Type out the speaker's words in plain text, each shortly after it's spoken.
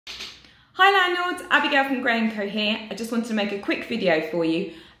Hi landlords, Abigail from Graham Co here. I just wanted to make a quick video for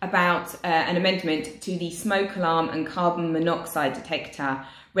you about an amendment to the smoke alarm and carbon monoxide detector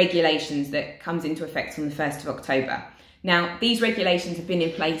regulations that comes into effect on the 1st of October. Now, these regulations have been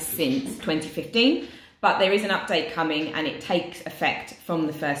in place since 2015, but there is an update coming and it takes effect from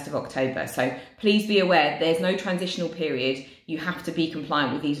the 1st of October. So please be aware there's no transitional period. You have to be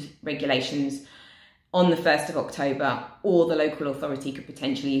compliant with these regulations on the 1st of October, or the local authority could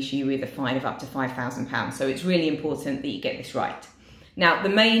potentially issue you with a fine of up to £5,000. So it's really important that you get this right. Now, the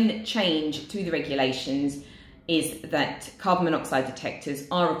main change to the regulations is that carbon monoxide detectors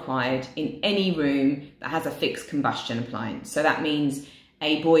are required in any room that has a fixed combustion appliance. So that means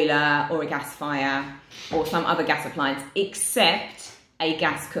a boiler or a gas fire or some other gas appliance, except a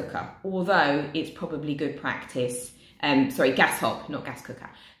gas cooker, although it's probably good practice. Gas hob, not gas cooker,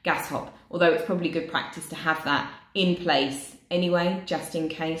 gas hob. Although it's probably good practice to have that in place anyway, just in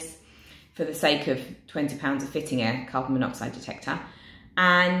case, for the sake of £20 of fitting a carbon monoxide detector.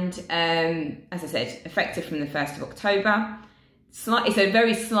 And as I said, effective from the 1st of October. It's a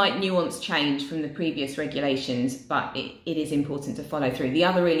very slight nuanced change from the previous regulations, but it is important to follow through. The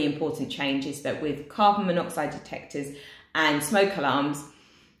other really important change is that with carbon monoxide detectors and smoke alarms,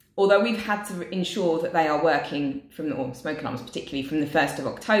 although we've had to ensure that they are working or smoke alarms particularly from the 1st of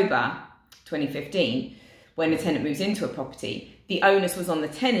October 2015, when a tenant moves into a property, the onus was on the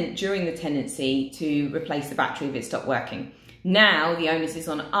tenant during the tenancy to replace the battery if it stopped working. Now the onus is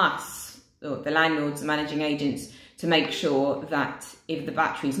on us, or the landlords, the managing agents, to make sure that if the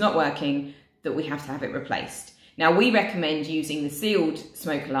battery is not working, that we have to have it replaced. Now we recommend using the sealed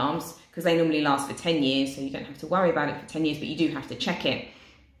smoke alarms because they normally last for 10 years, so you don't have to worry about it for 10 years, but you do have to check it.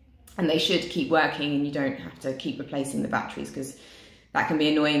 And they should keep working and you don't have to keep replacing the batteries because that can be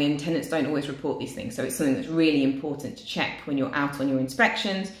annoying and tenants don't always report these things. So it's something that's really important to check when you're out on your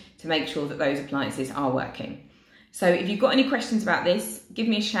inspections to make sure that those appliances are working. So if you've got any questions about this, give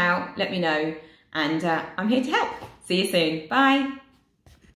me a shout, let me know, and I'm here to help. See you soon. Bye.